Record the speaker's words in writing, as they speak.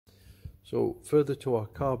So further to our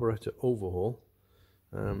carburettor overhaul,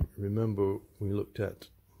 remember we looked at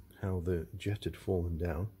how the jet had fallen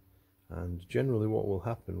down, and generally what will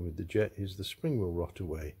happen with the jet is the spring will rot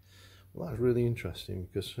away. Well, that's really interesting,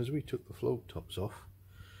 because as we took the float tops off,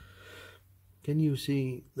 can you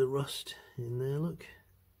see the rust in there? Look,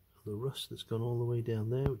 the rust that's gone all the way down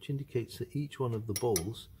there, which indicates that each one of the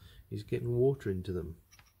bowls is getting water into them.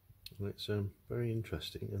 And it's very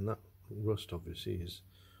interesting, and that rust obviously is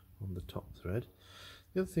on the top thread.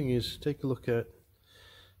 The other thing is, take a look at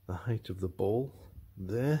the height of the bowl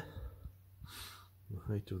there, the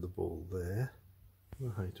height of the bowl there,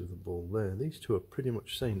 the height of the bowl there. These two are pretty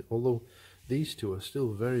much same, although these two are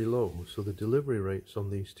still very low, so the delivery rates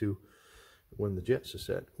on these two when the jets are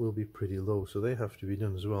set will be pretty low, so they have to be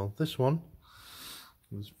done as well. This one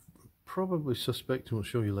was probably suspect, and we'll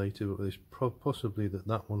show you later, but it's possibly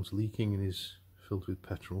that one's leaking and is filled with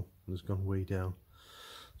petrol and has gone way down.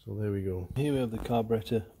 So there we go. Here we have the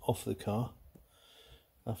carburettor off the car,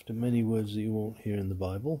 after many words that you won't hear in the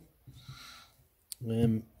Bible.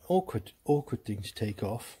 Awkward things take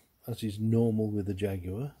off, as is normal with the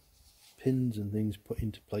Jaguar. Pins and things put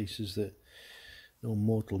into places that no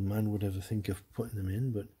mortal man would ever think of putting them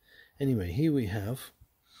in. But anyway, here we have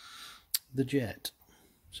the jet.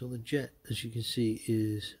 So the jet, as you can see,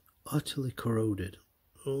 is utterly corroded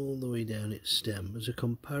all the way down its stem. As a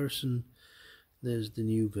comparison, there's the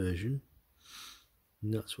new version,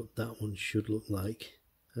 and that's what that one should look like.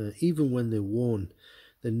 Even when they're worn,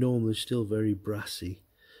 they're normally still very brassy.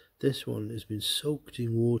 This one has been soaked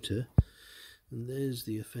in water, and there's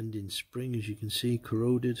the offending spring, as you can see,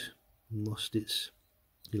 corroded and lost its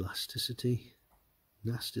elasticity.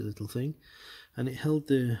 Nasty little thing. And it held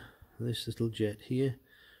this little jet here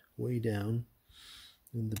way down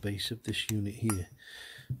in the base of this unit here.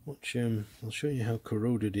 Watch, I'll show you how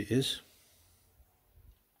corroded it is.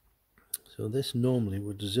 So this normally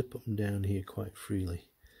would zip up and down here quite freely,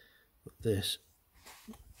 but this,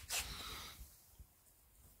 you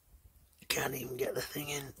can't even get the thing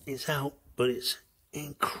in. It's out, but it's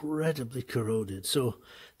incredibly corroded. So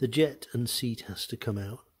the jet and seat has to come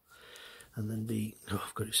out and then be, oh,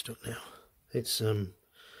 I've got it stuck now. It's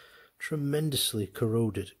tremendously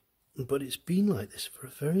corroded, but it's been like this for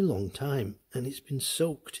a very long time, and it's been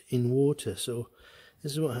soaked in water. So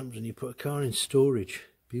this is what happens when you put a car in storage.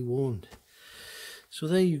 Be warned. So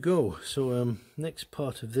there you go. So next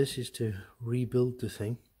part of this is to rebuild the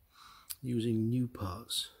thing using new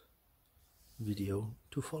parts. Video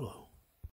to follow.